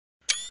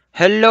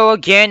Hello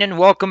again and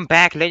welcome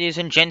back, ladies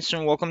and gents,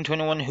 and welcome to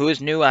anyone who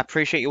is new. I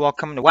appreciate you all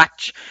coming to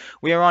watch.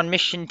 We are on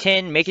mission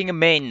 10, making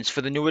amends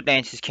for the new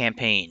Atlantis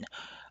campaign.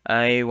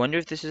 I wonder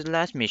if this is the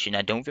last mission.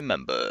 I don't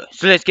remember.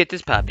 So let's get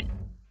this popping.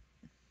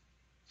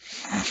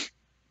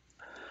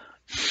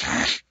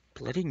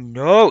 Bloody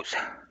nose.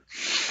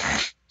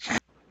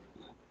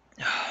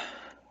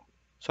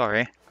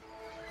 Sorry.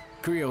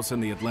 Krios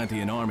and the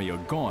Atlantean army are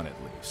gone at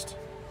least.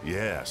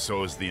 Yeah,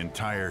 so is the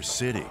entire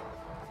city.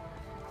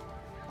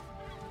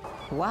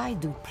 Why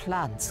do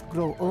plants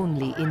grow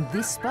only in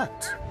this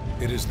spot?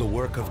 It is the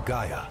work of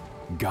Gaia.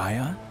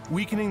 Gaia?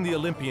 Weakening the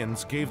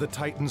Olympians gave the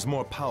Titans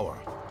more power.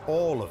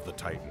 All of the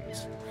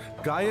Titans.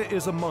 Gaia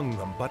is among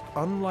them, but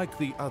unlike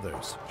the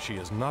others, she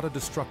is not a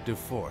destructive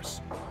force.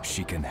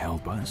 She can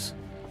help us?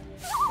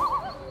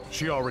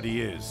 She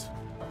already is.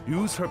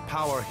 Use her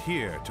power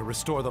here to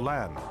restore the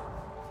land.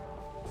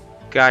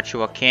 Got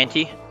you,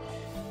 Akanti.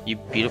 You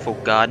beautiful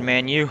god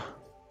man, you.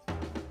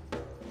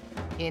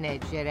 In a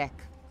Jerek,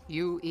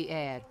 you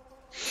air.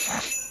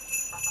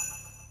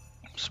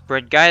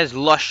 Spread guys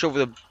lush over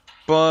the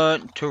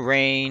burnt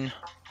terrain.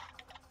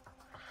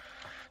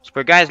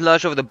 Spread guys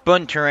lush over the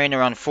burnt terrain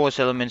around force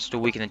elements to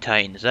weaken the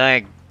Titans.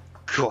 I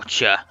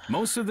gotcha.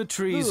 Most of the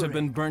trees have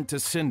been burnt to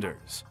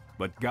cinders,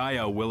 but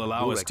Gaia will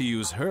allow us to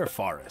use her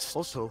forest.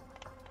 Also,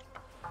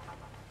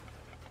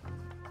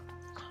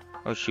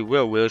 Oh, she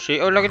will she?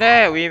 Oh, look at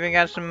that! We even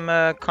got some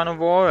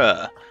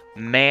carnivora,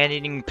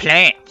 man-eating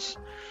plants.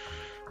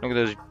 Look at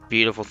those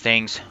beautiful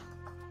things.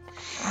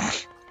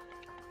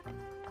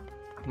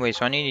 Wait,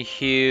 so I need to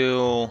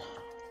heal.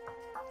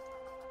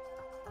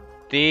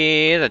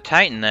 There's a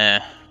Titan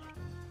there.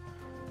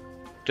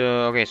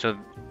 Okay, so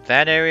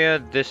that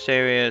area, this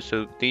area,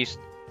 so these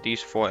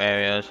four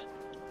areas.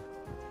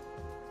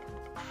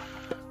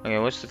 Okay,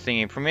 what's the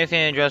thingy?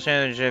 Promethean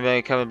adjustment,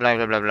 cover blah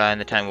blah blah blah,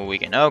 and the time will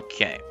weaken.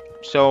 Okay.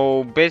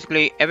 So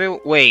basically,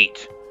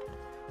 wait.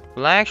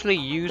 Will I actually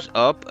use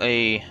up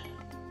a?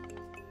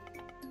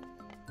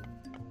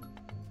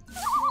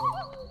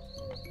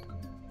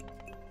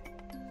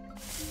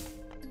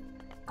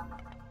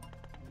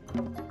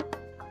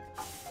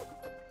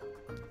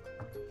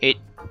 It.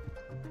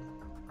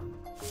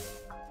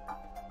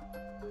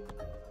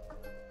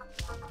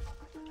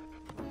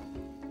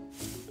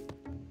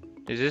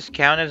 Does this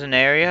count as an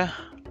area?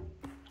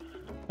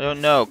 I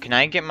don't know. Can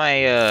I get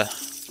my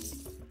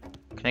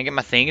Can I get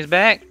my things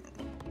back?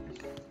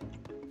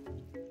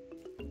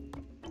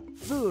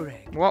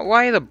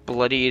 Why the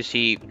bloody is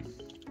he?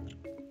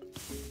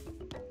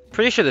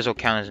 Pretty sure this will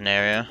count as an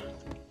area.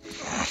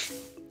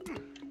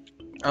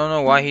 I don't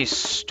know why he's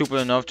stupid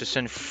enough to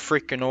send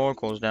freaking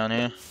oracles down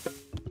here.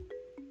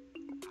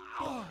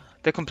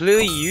 They're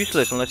completely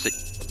useless unless they...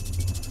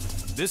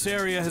 This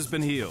area has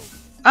been healed.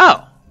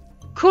 Oh!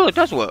 Cool, it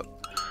does work.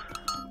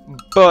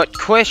 But,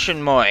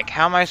 question mark,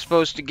 how am I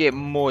supposed to get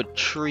more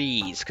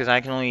trees? Because I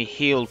can only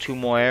heal 2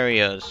 more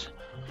areas.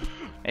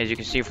 As you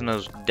can see from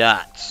those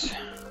dots.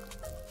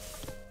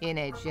 In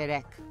a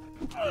Jerek.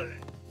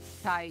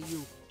 Tai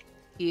you.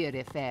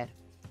 Here fair.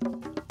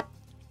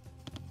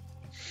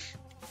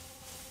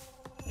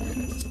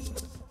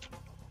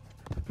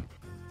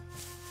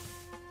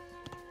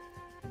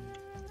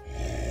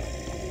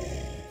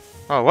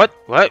 Oh, what?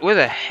 What? Where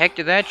the heck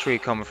did that tree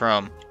come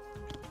from?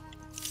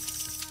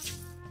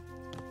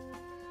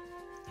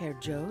 Herr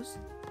Joe's?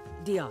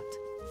 Diot.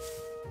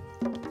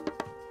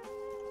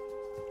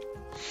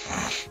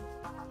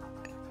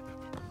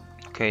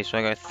 Okay, so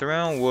I got 3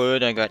 on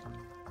wood,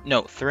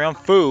 no, 3 on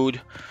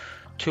food,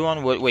 2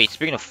 on wood. Wait,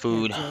 speaking of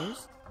food.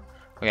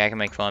 Okay, I can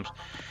make farms.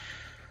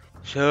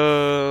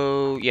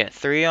 So, yeah,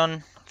 3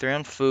 on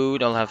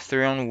food, I'll have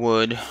 3 on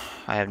wood.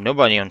 I have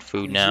nobody on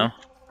food now.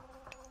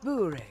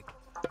 Bureg.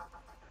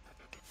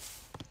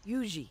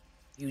 Yuji.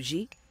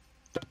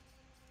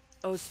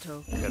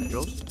 Osto.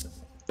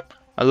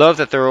 I love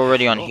that they're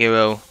already on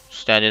hero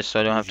status, so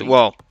I don't have to,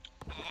 well,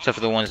 except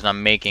for the ones that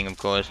I'm making, of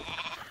course.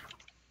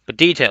 But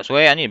details,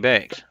 wait, I need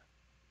barracks.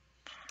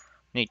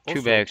 I need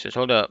 2 barracks,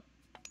 hold up.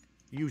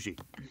 Yuji.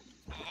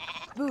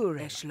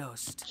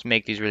 Let's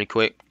make these really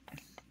quick.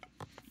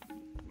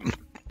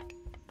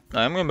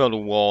 I'm gonna build a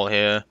wall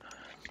here.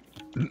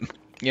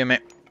 Yeah,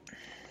 man.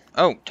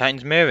 Oh,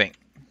 Titan's moving.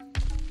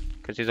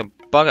 Because he's a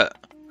bugger.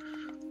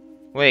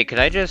 Wait, could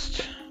I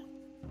just...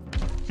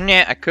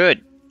 Yeah, I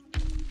could.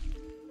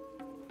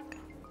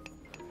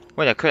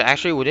 Wait, I could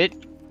actually, would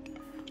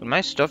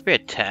my stuff be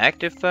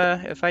attacked if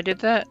I did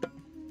that?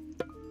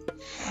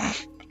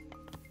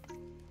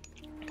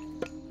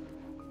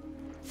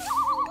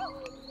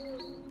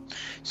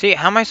 See,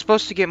 how am I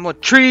supposed to get more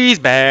trees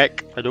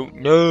back? I don't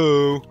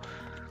know.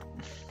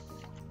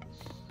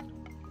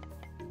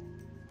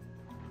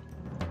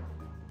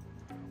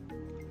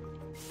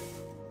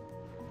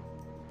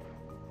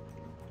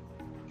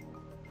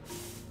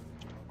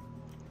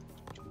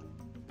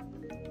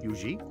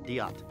 Yuji,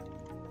 Diot.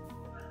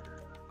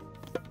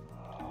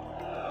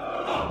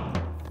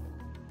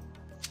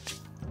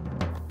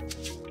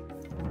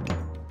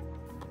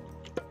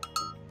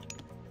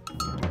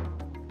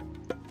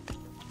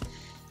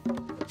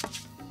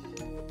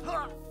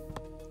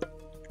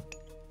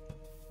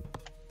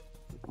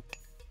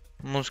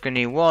 I'm just gonna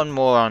need one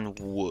more on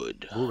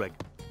wood. Bureg.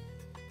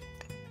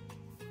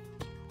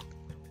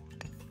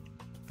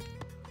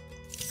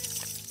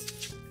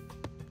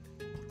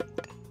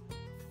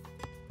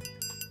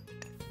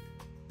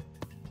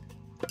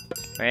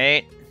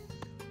 Right.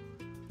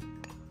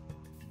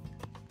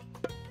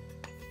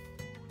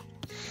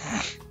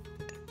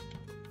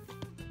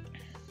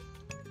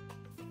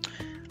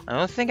 I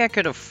don't think I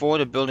could afford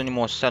to build any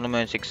more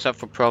settlements except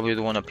for probably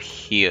the one up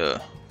here.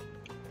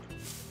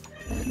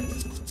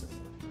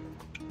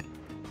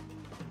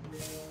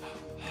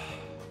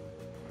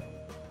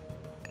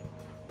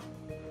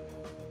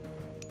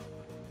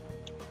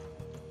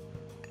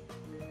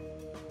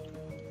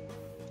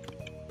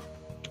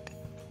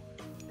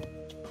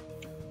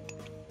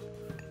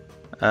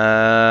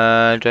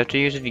 Do I have to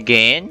use it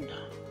again?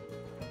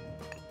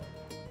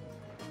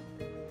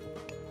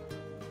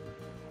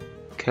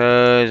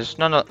 Cause it's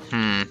not a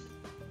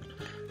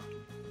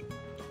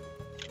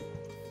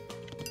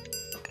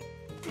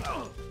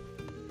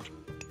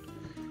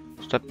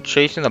Stop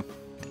chasing the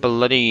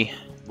bloody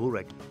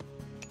Bureg.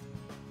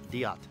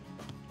 Diat.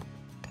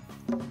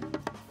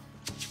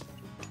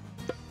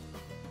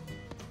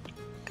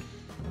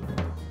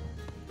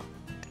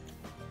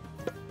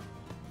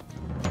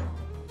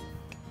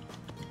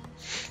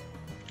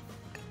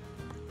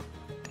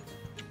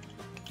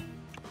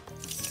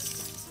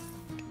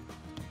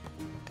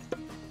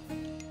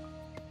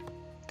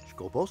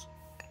 Skopos.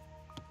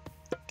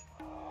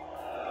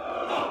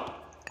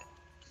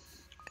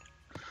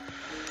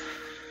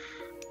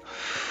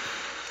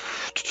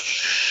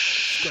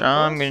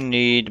 I'm gonna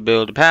need to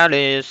build a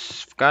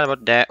palace. Forgot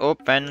about that. Oh,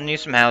 and I need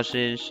some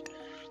houses.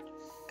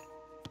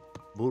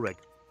 Bureg.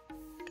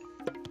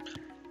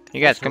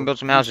 You guys come build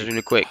some houses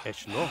really quick.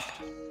 Esh lost.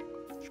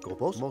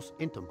 Skopos. Mos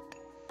intum.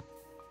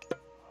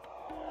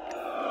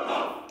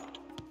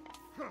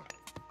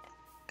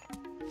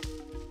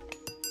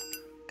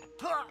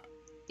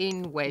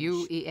 In wedge.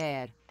 You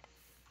air.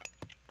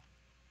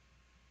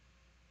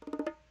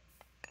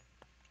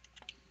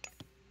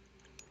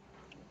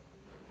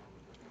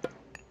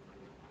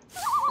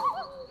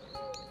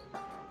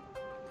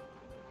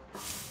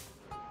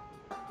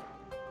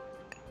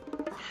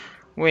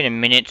 Wait a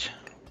minute.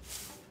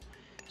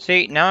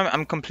 See, now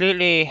I'm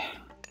completely...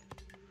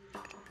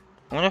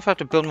 I wonder if I have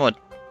to build more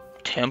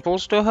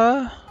temples to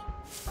her?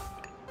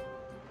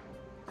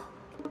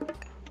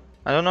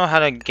 I don't know how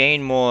to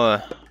gain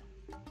more...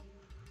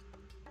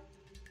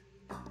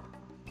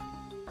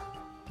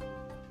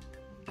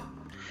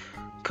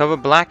 Cover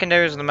blackened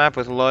areas of the map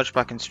with large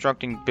by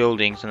constructing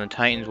buildings and the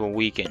Titans will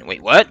weaken.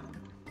 Wait, what?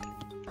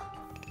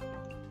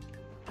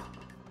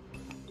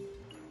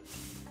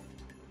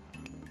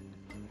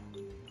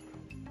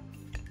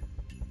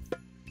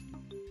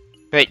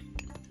 Wait.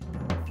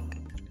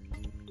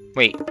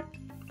 Wait.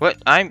 What?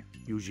 I'm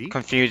Yuji.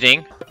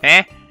 confusing.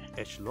 Eh?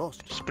 Esh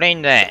lost.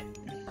 Explain that.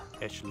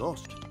 Esh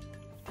lost.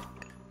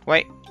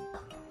 Wait.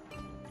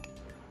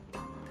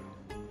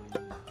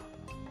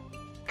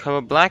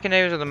 Cover blackened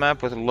areas of the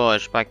map with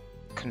large by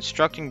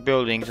constructing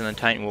buildings and the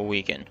Titan will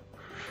weaken.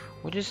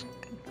 What is...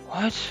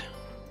 What?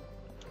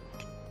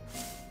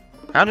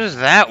 How does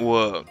that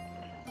work?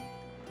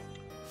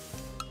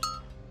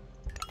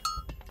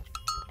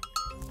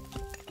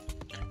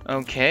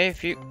 Okay,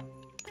 if you...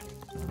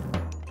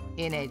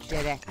 In edge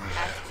direct.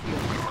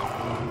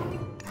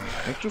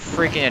 Don't you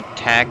freaking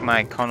attack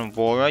my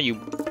carnivora, you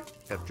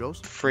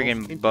Evjos.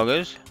 friggin'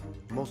 buggers.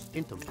 Mos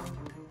intum.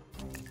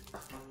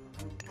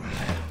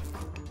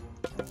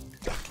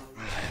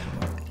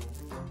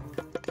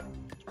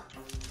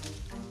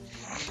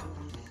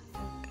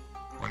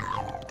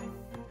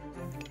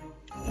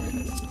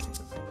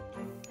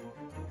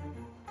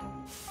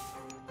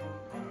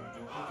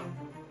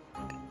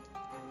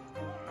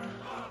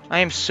 I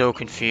am so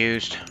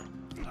confused.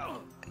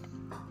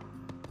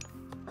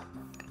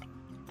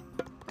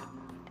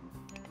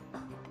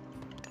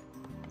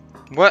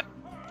 What?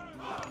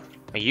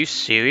 Are you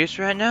serious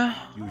right now?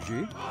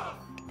 Yuji.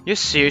 You're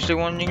seriously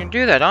wanting to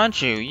do that,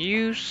 aren't you?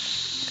 You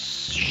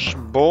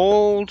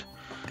bold,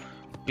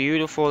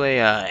 beautiful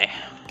AI.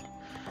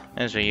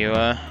 That's what you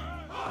are.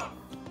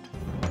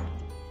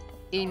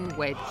 In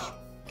wedge.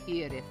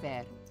 Here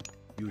fair.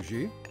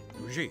 Yuji?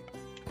 Yuji.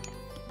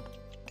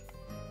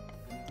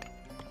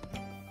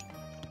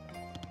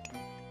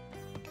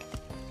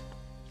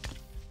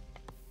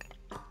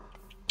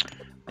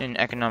 An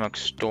economic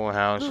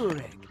storehouse.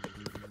 Bureg.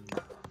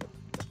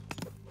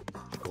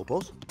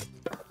 Skopos.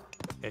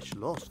 Esh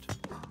lost.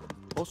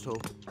 Also.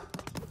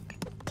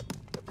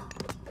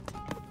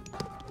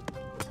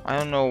 I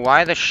don't know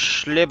why the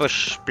Schlibber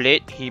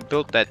split. He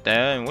built that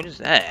there. And what is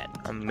that?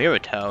 A mirror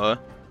tower.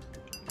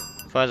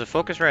 Fires a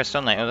focus ray of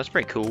sunlight. Oh, that's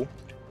pretty cool.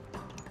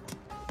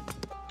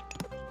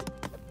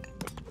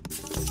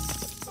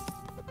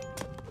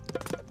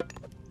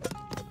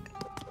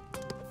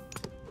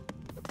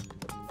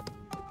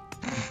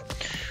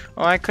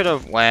 Oh, I could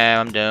have. Wow,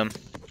 I'm dumb.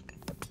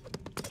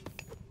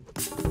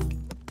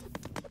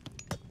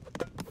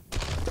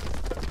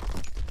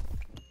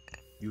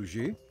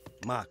 Yuji,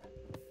 Mark.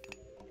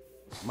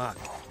 Mark.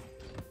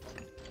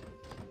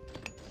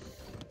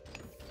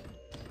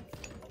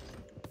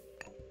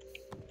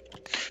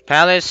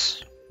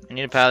 Palace. I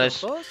need a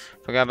palace. Topos.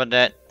 Forgot about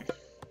that.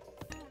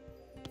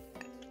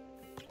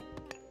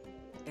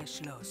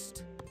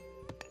 Eschlost.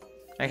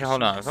 Okay,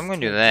 hold on. If I'm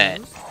gonna do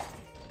that,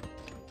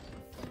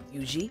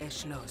 Yuji.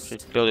 Eschlost.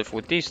 just build it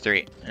with these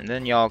three, and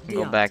then y'all can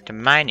go back to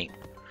mining.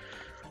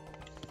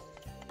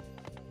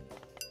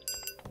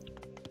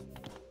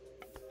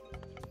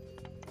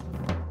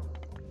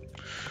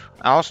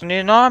 I also need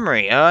an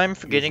armory. I'm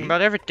forgetting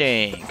about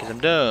everything because I'm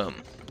dumb.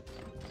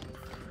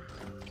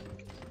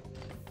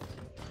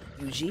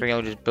 I Yuji. think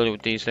I'll just build it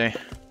with these three.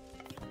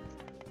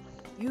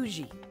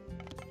 Yuji.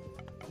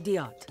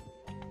 Diot.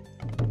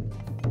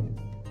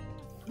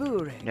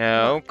 Bure.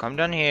 No, come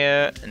down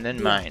here and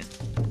then mine.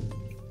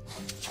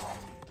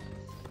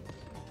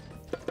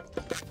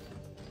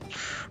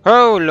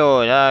 Oh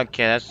lord,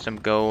 okay, that's some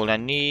gold I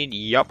need.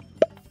 Yup.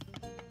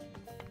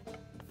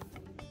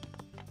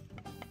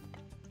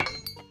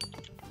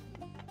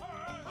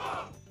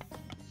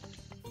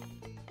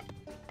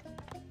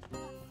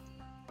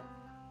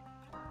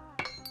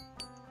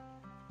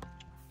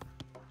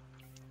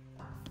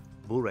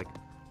 Burek.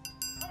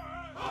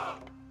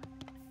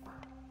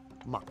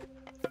 Mak.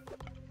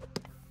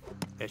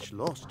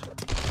 Eschlost.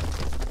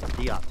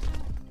 Diat.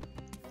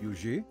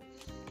 Yuji.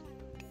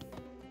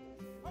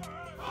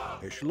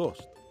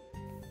 Eschlost.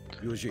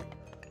 Yuji.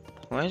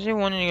 Why is he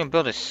wanting to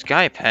build a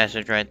sky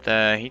passage right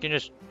there? He can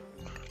just...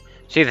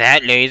 See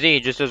that lazy? He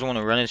just doesn't want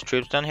to run his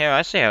troops down here?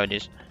 I see how it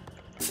is.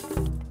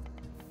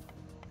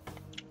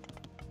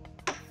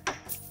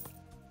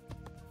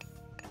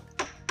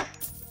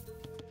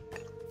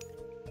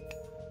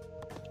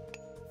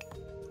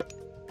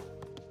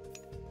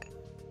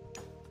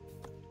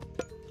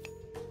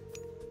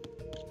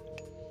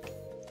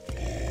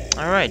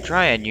 Alright,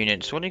 Dryad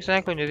units. What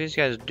exactly do these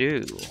guys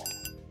do?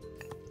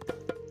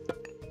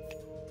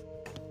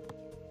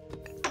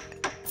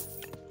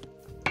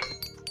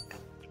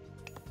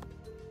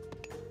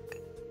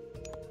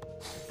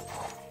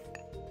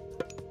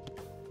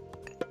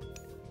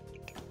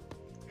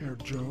 Herr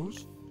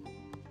Joes?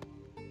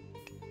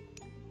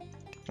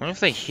 I wonder if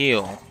they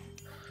heal.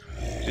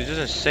 It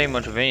doesn't say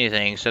much of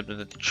anything except that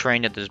they're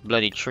trained at this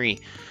bloody tree.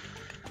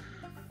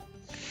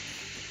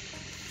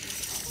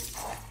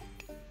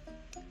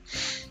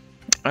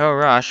 Oh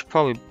right, I should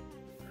probably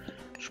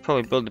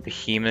build the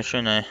behemoth,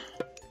 shouldn't I?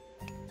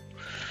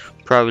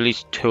 Probably at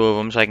least 2 of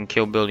them so I can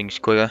kill buildings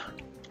quicker.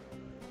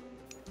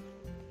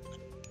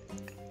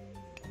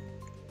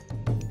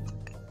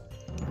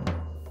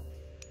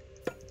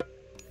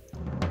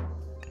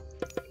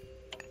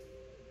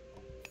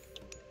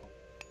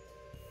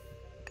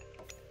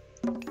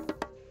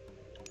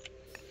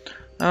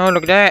 Oh,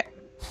 look at that!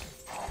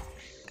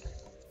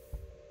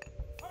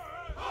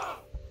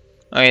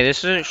 Okay, this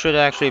should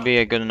actually be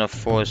a good enough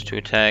force to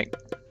attack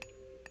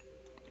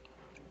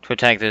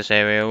this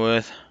area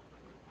with.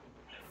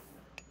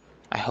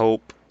 I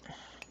hope.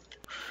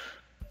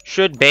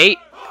 Should be.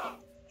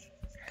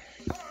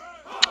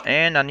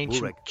 And I need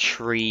some Burek.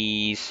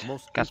 trees.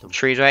 Most Got some item.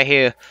 trees right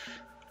here.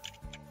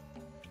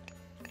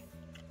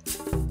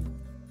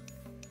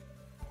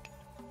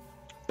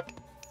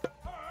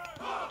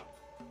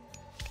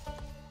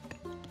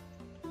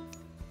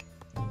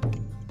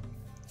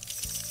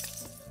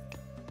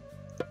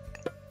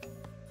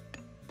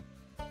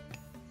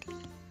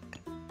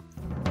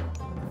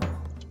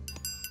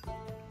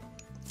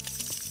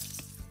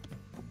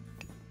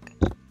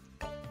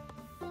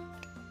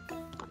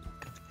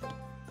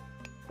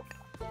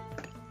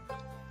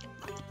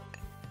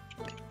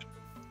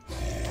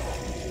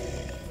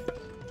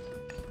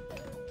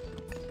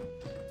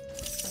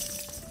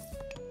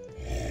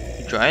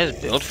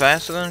 Dryads build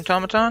faster than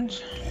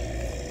automatons?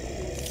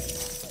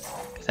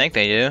 I think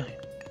they do.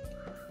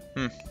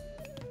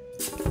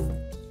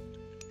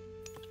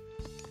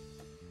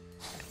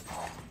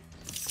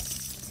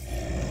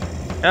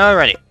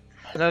 Alrighty.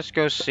 Let's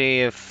go see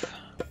if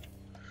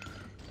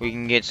we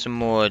can get some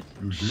more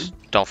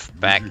stuff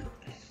back.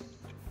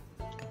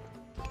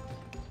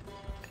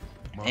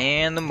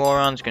 And the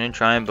moron's gonna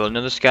try and build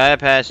another sky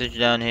passage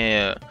down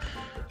here.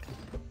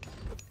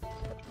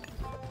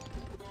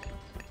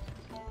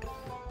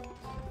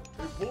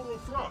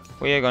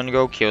 We are gonna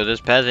go kill this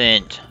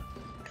peasant.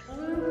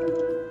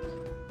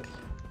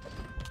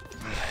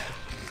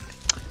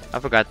 I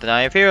forgot that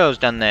I have heroes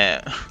down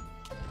there.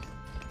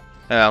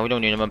 We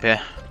don't need them up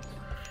here.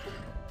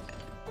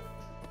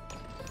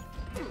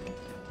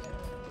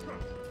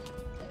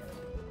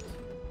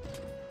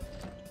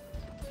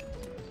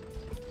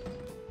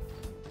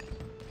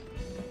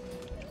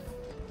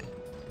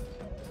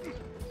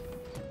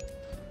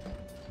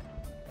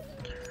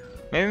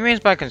 Maybe it means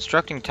by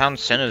constructing town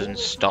centers and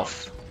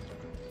stuff.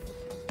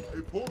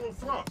 A portal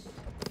thrust.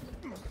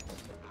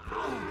 A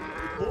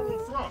portal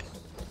thrust.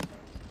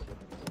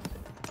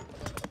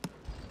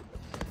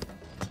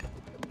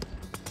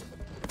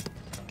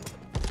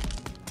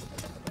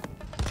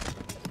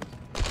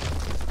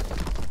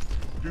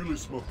 Duly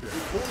smoke. A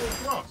polo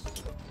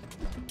frost.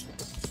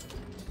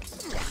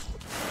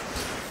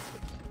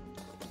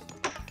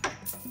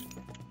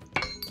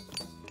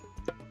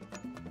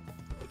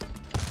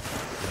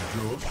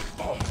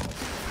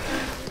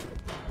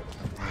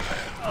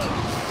 Josh.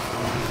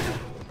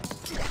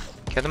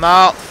 Kill them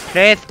all,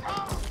 please.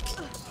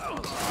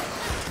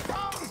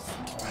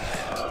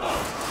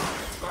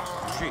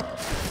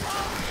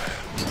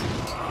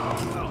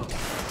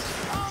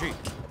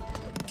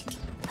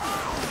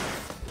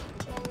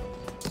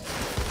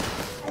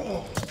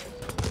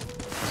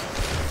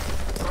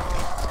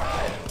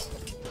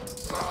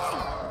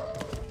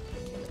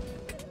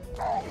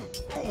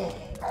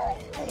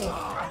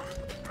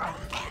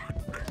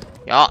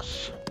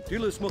 Yes.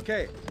 Duly smoke.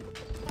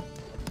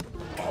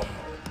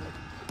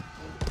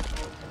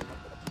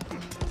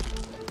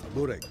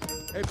 Burek.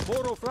 A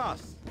poro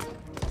frost.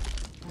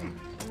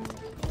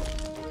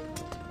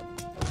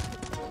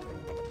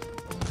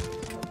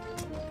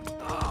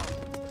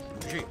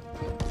 G.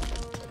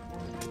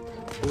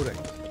 Burek.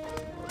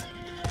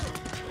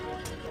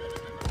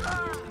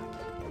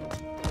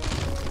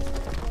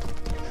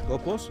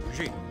 Skopos. G.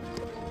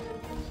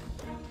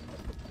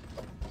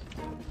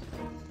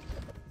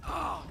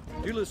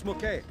 Duly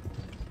smoke.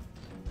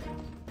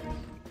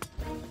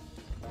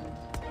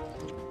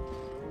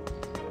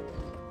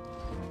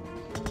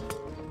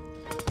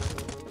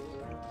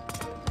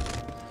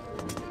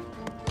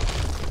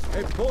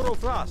 A poro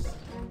frost.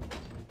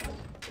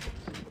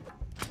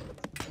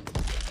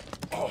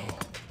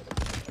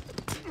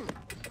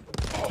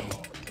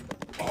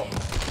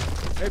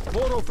 A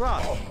poro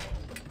frost.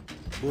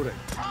 Burek.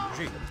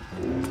 G.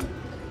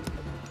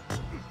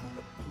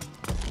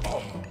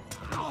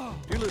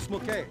 Duly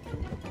smoke.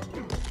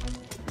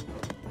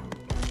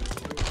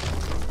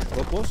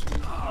 Skopos.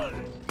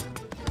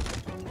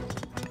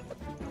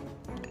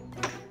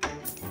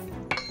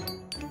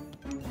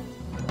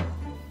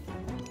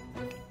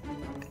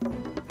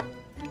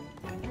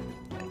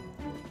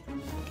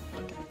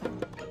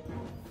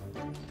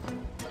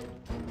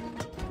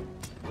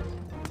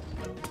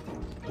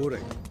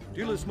 Burek.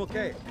 Duly smoke.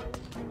 Where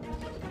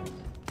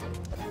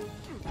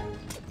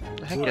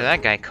the heck did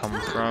that guy come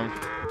from?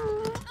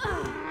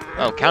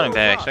 Oh, counter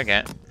barracks,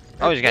 okay.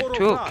 Oh, he's got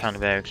two counter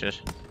barracks.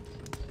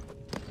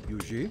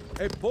 Yuji.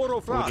 A poro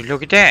Would frost. you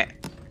look at that?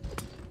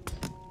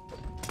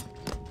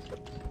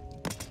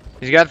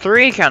 He's got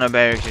 3 counter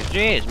barracks.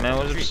 Jeez, man,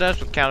 I was obsessed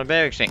with counter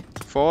barracksing.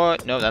 4?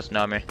 No, that's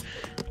not me.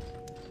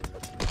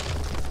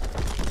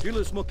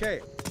 Duly smoke.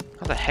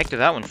 How the heck did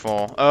that one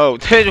fall? Oh,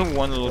 there's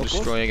one little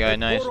destroyer guy.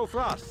 Nice. Poro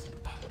frost.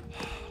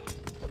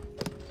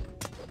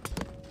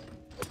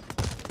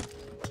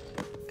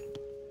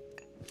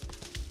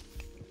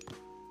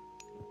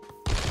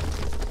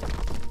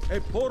 A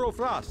poro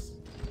frost.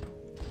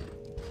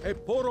 A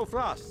poro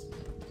frost.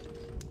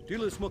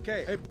 Duly smoke.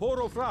 A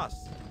poro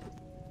frost.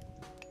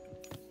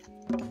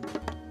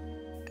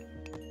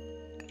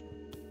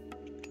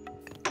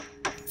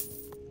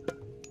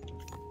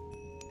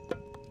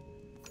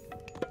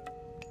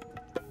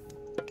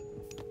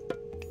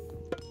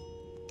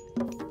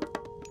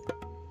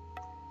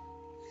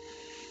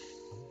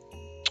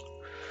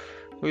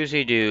 What does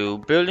he do?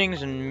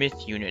 Buildings and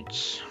myth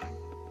units.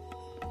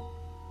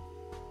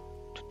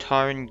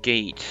 Tataran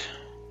Gate.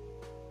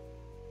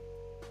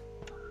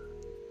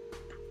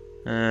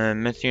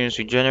 Myth units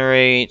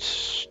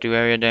regenerate. Do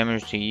area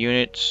damage to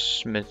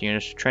units. Myth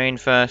units train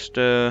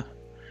faster.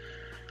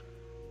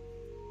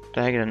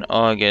 Daggett in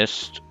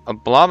August. A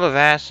blob of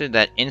acid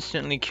that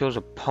instantly kills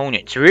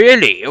opponents.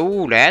 Really?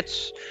 Oh,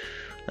 that's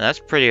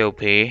pretty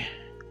OP.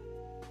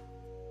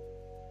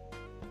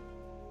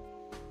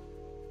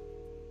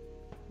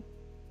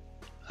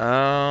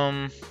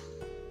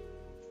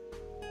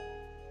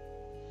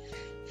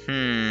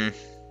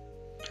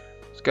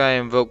 This guy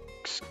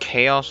invokes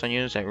chaos on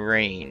units at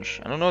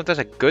range. I don't know if that's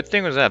a good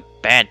thing or is that a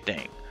bad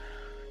thing.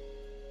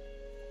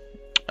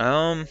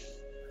 I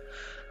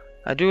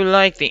do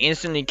like the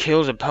instantly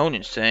kills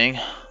opponents thing.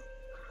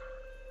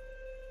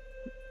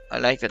 I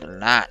like that a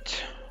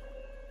lot.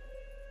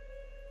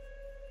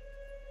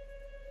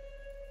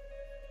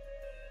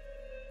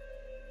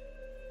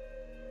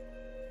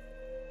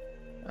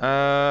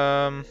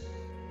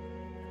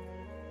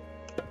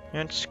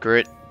 Screw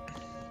it.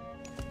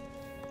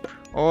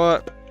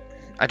 Or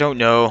I don't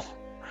know.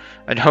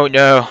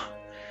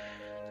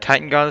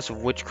 Titan goddess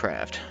of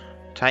witchcraft.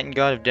 Titan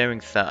god of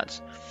daring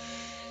thoughts.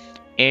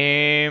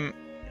 Yeah,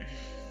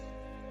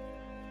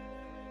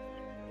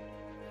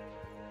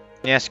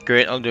 screw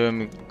it. I'll do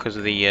him because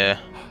of the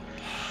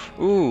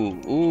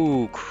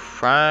Ooh,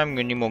 crime. I'm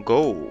gonna need more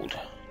gold.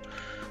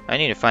 I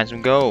need to find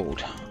some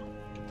gold.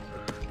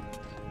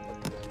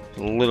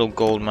 A little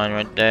gold mine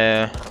right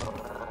there.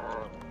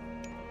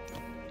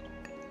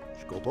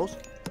 Skopos.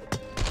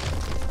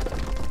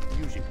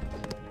 Yuji.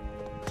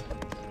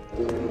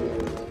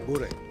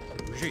 Burek.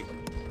 Yuji.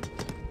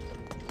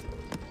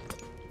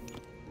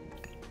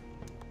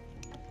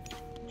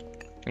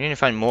 We need to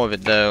find more of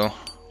it though.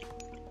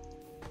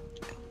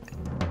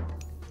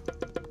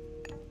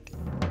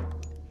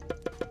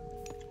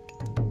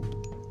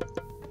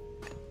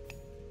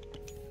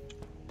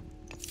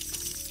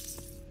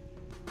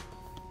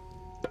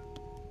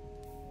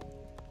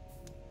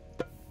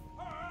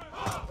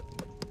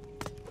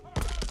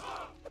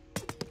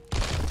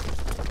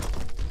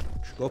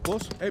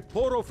 Skopos e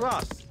poro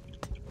fras.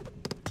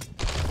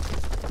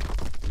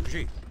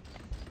 Uji.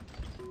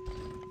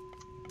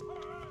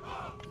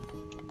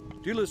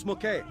 Dilis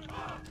moke.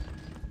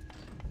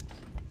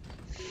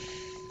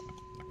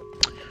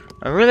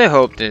 I really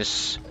hope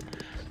this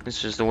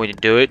is the way to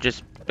do it.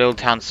 Just build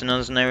town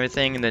centers and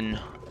everything, and then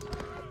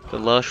the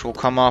lush will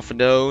come off of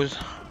those.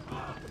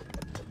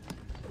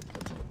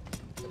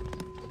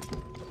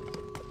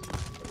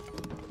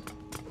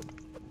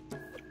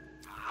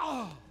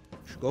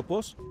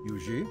 Skopos,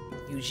 Uji.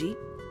 Yuji.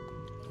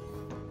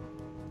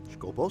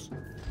 Skopos.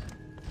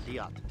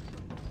 Diat.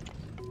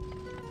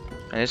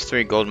 And there's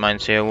 3 gold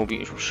mines here.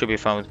 Should be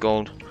fine with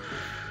gold.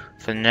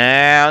 For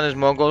now, there's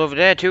more gold over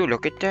there too.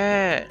 Look at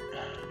that.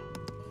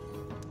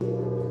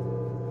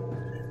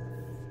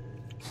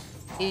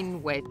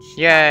 In wedge.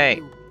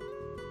 Yay.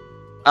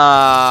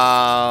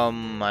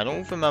 I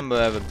don't remember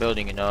ever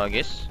building an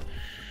August.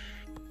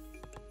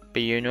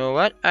 But you know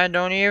what? I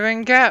don't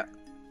even care.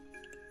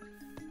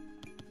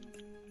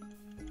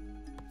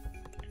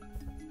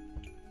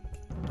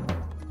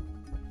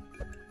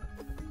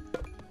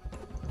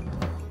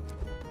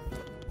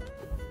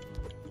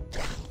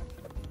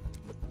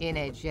 In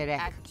a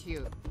direct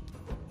you.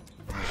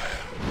 I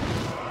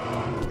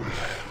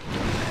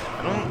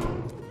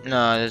don't...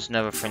 No, there's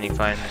never friendly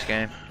fight in this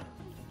game.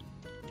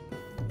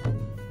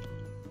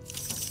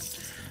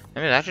 I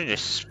mean, I should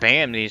just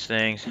spam these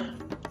things.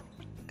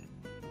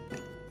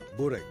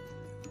 Burek.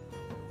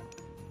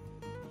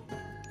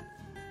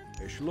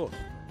 Eşlos.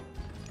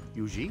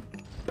 Yuji.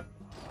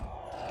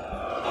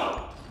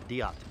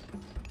 Diat.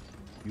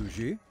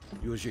 Yuji.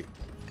 Yuji.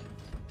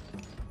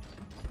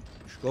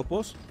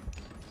 Skopos.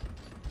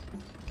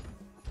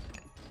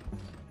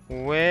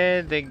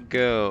 Where'd they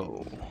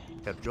go?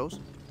 Terjos.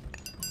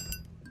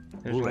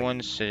 There's Alright.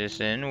 one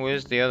citizen.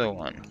 Where's the other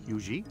one?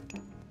 Yuji.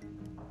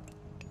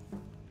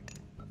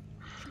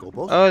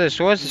 Skopos. Oh, this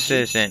was the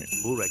citizen.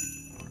 Burek.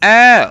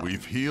 Oh!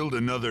 We've healed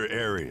another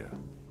area.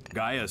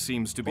 Gaia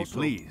seems to be Also-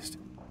 pleased.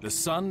 The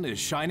sun is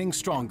shining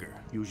stronger.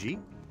 Yuji.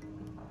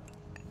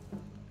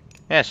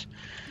 Yes.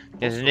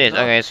 Yes, it is.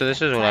 Okay, so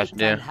this is what I have to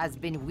Titan do. has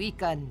been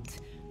weakened.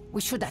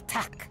 We should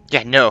attack.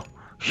 Yeah, no.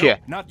 Yeah.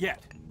 No, not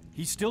yet.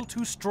 He's still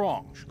too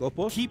strong.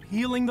 Skopos. Keep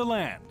healing the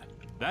land.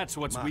 That's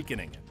what's Ma.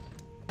 weakening it.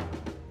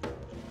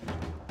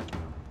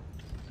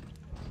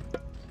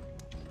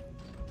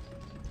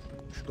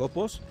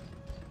 Skopos.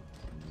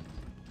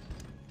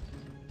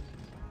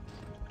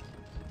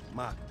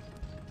 Ma.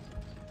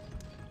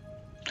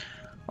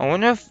 I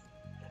wonder if...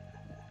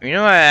 You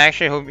know, I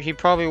actually hope he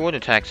probably would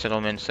attack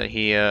settlements that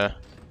he,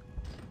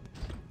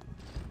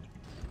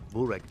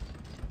 Burek.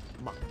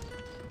 Ma.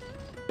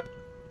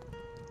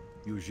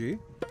 Yuji.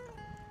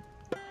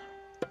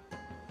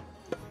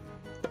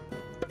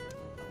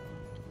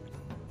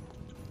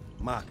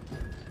 Ma.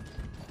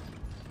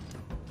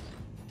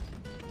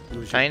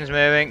 Yuji. Titan's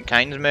moving,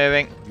 Titan's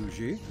moving.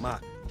 Yuji. Ma.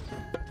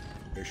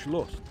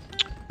 Eşlos.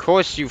 Of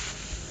course you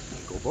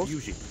Skopos.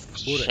 Yuji.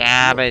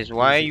 Shabbos,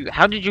 why are you...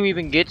 How did you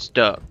even get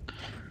stuck?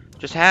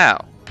 Just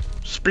how?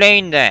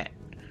 Explain that.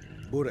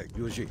 Burek.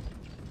 Yuji.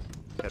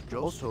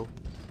 Also.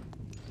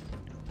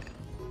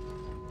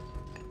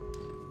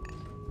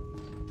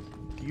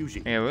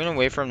 Yuji. Yeah, we're gonna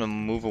wait for him to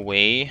move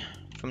away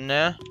from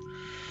there.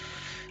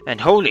 And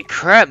holy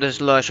crap,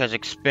 this lush has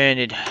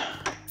expanded.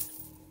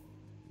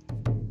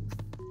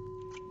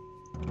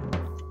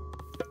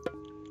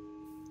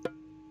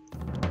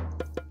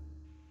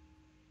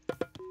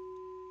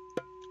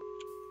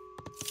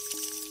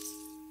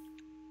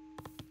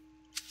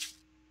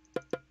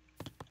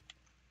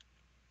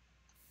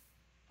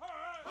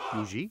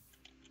 Yuji.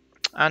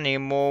 I need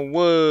more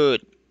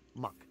wood.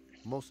 Mak.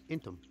 Most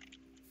intim.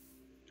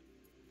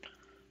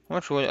 How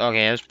much wood? Okay,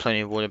 there's plenty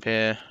of wood up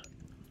here.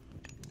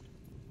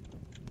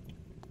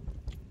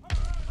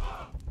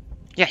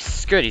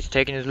 Yes, good. He's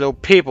taking his little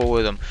people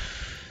with him.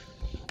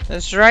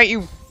 That's right,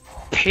 you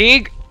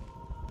pig.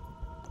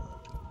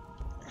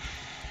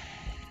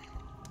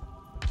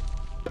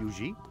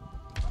 Yuji.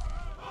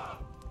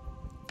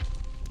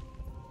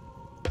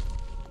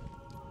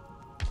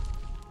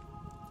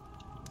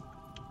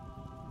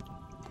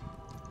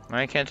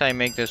 Why can't I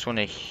make this one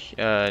a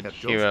hero?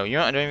 You know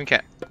what? I don't even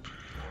care.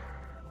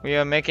 We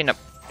are making a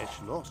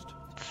It's lost.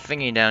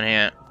 thingy down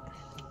here.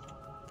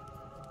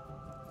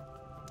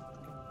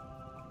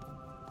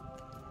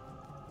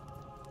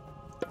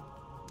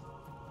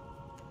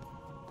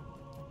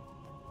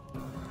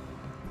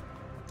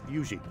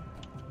 Yuji.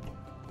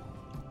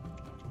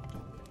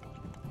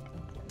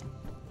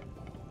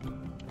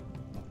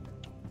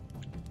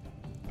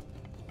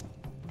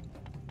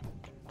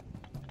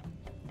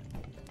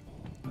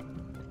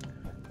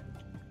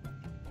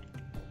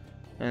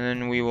 And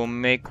then we will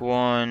make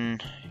one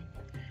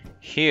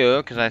here,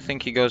 because I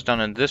think he goes down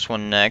to this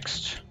one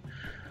next.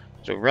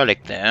 There's a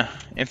relic there.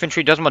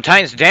 Infantry does more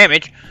Titans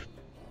damage.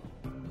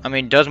 I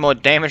mean, does more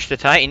damage to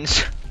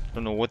Titans.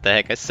 Don't know what the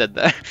heck I said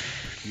there.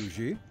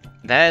 Yuji.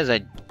 That is a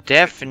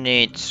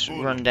definite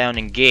run down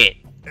and get.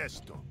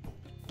 Esto.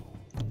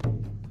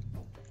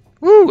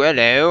 Woo,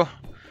 hello.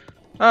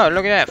 Oh,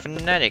 look at that,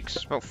 fanatics.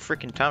 It's about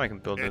freaking time I can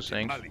build those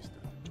things.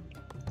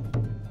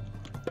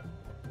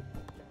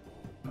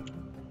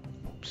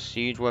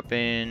 Siege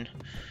weapon,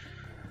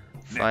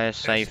 fire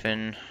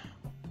siphon.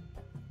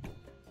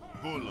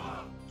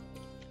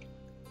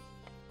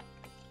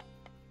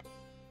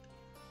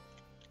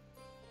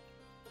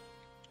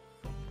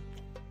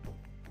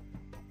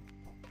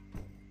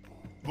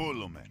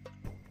 Volumen.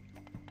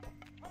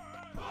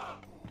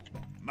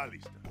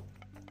 Malista.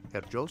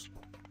 Herr Jos?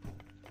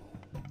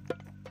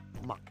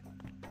 Mack.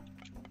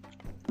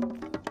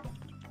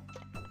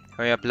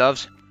 Hurry up,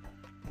 loves.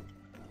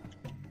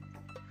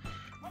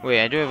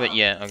 Wait, I do have it.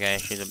 Yeah, okay.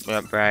 She's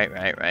a, right.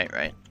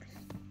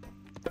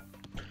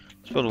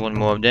 Let's build one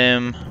more of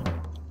them.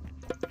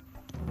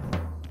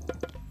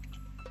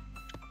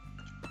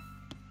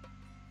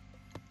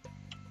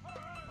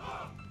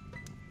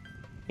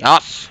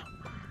 Yes.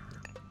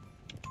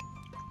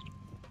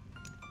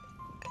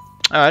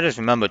 Oh, I just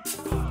remembered.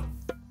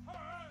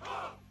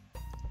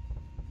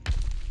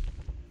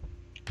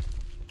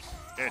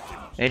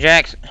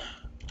 Ajax.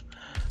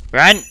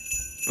 Run.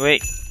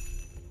 Wait.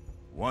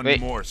 One Wait.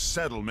 more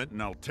settlement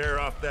and I'll tear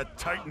off that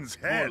Titan's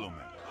head.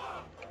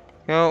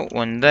 Go,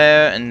 one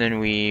there, and then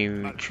we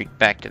retreat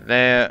back to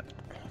there.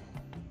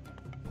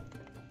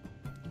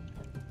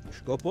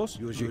 Skopos?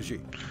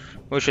 Yuji.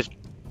 Wish this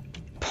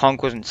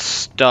punk wasn't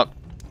stuck.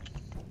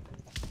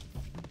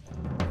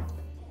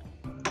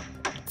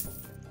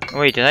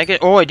 Wait, did I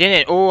get? Oh, I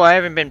didn't. Oh, I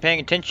haven't been paying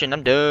attention.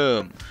 I'm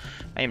dumb.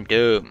 I am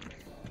dumb.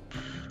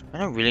 I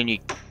don't really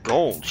need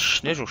gold.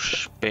 Schnizzle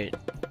spit.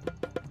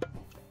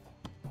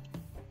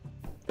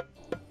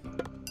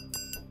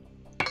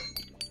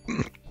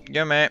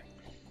 Yeah, mate.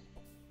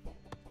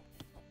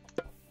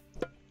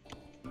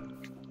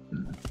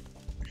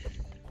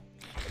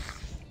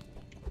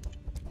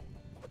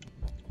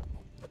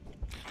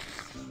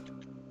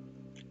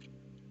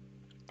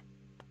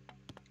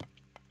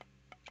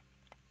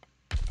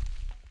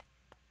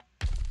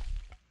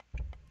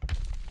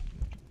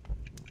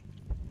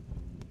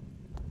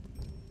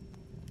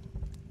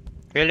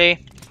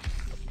 Really?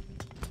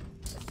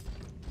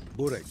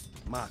 Burek.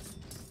 Mack.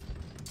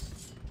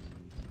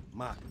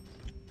 Mack.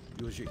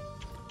 Yuji.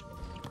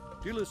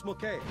 Dilis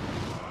Moke.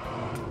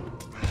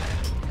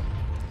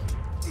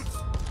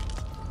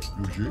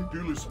 Yuji?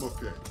 Dilis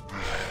Moke.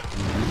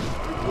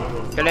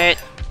 Kill it.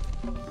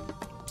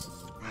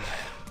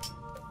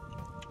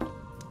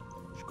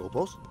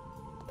 Skopos?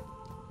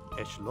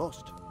 Esh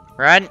lost.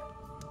 Run.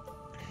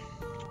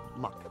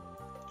 Mack.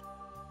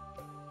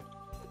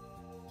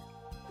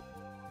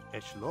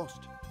 Esh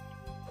lost.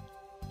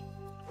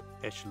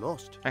 Esh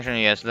lost.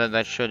 Actually, yes,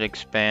 that should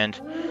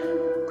expand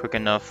quick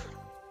enough.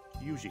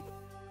 Yuji.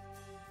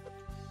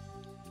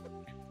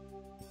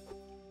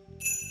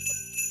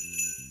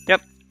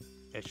 Yep.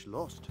 Esh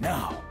lost.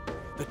 Now,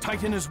 the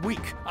Titan is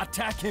weak.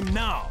 Attack him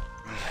now.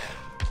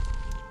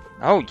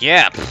 Oh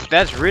yeah, pff,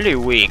 that's really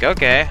weak.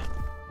 Okay.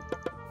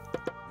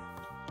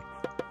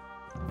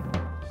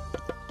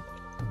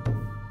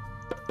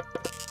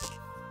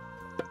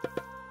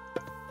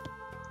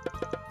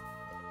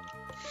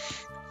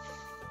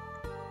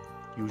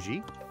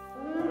 Yuji.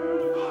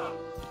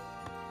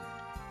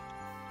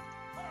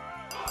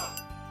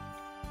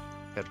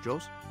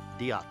 Herjos.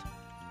 Diat.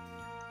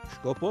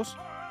 Skopos.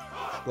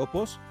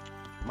 Skopos.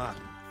 Mack.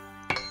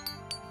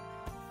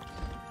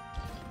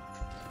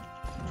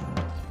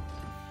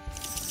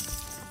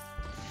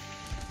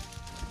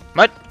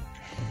 What?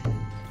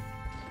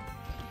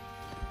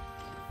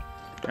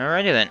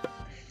 Alrighty then.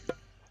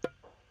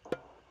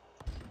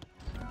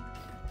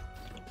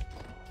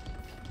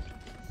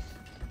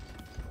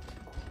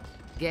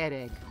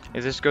 Gereg.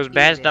 If this goes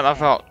bad, it's not my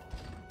fault.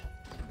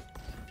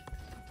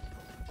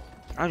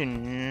 I do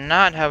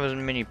not have as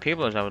many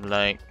people as I would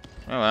like.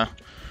 Oh well.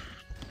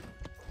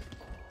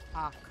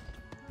 Ak.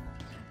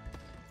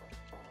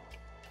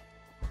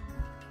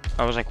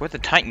 I was like, where'd the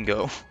Titan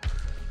go?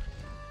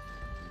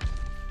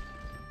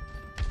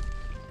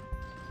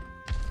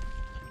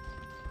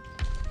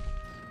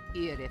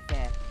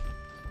 Irefer.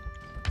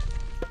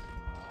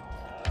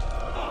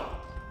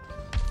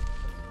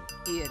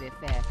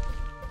 Irefer.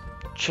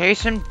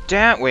 Chase him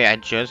down. Wait, I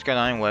just got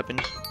iron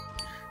weapons.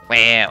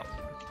 Wow.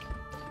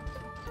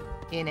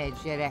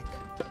 Inejerek.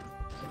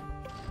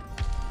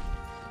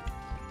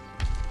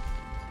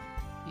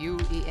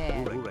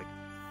 UER. Burek.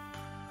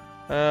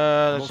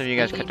 Let's have you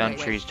guys cut down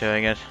trees too,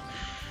 I guess.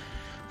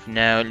 For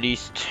now, at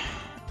least.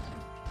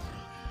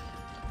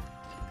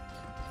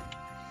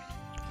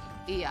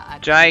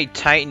 Giant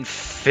Titan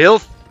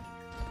filth.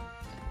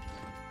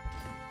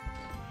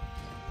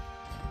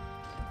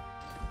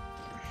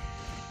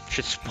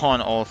 Should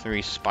spawn all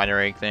three spider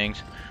egg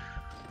things.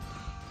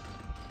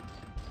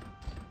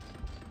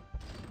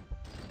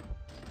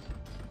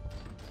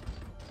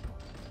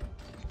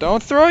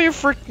 Don't throw your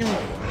freaking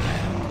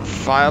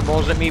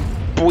fireballs at me,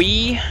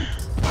 boy.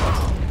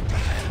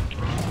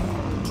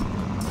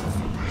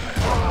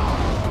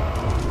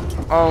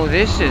 Oh,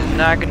 this is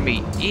not gonna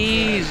be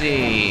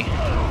easy.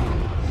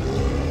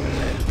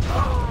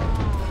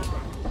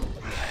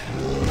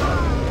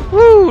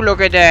 Woo! Woo!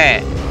 Look at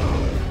that.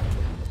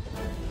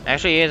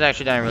 Actually, he is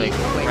actually dying really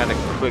rather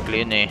quickly,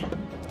 isn't he?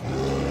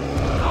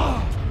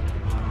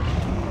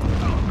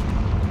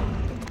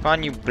 Come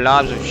on, you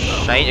blobs of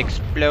shite,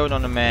 explode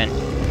on the man.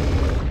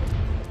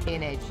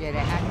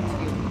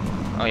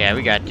 Oh yeah,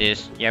 we got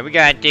this. Yeah, we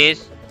got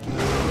this.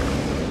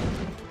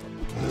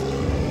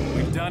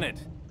 We've done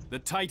it. The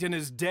Titan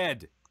is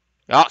dead.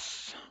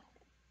 Yes.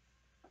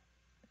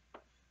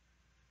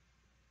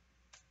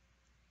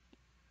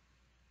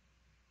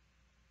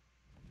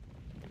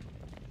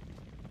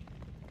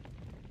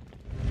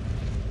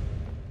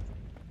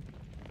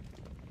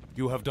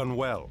 You have done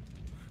well.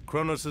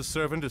 Kronos'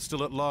 servant is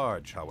still at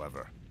large,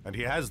 however, and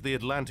he has the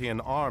Atlantean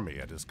army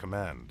at his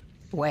command.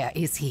 Where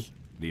is he?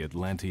 The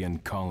Atlantean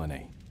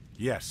colony.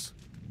 Yes,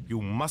 you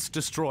must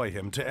destroy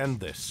him to end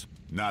this.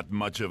 Not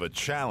much of a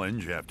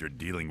challenge after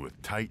dealing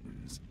with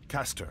Titans.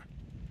 Castor,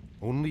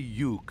 only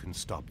you can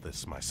stop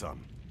this, my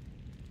son.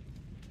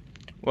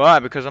 Why?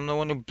 Because I'm the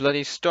one who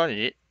bloody started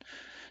it.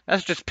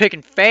 That's just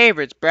picking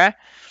favorites, bruh.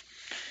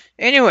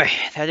 Anyway,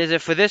 that is it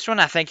for this one.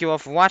 I thank you all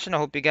for watching. I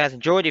hope you guys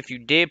enjoyed. If you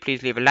did,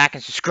 please leave a like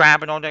and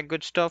subscribe and all that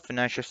good stuff. And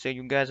I shall see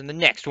you guys in the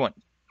next one.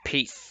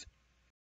 Peace.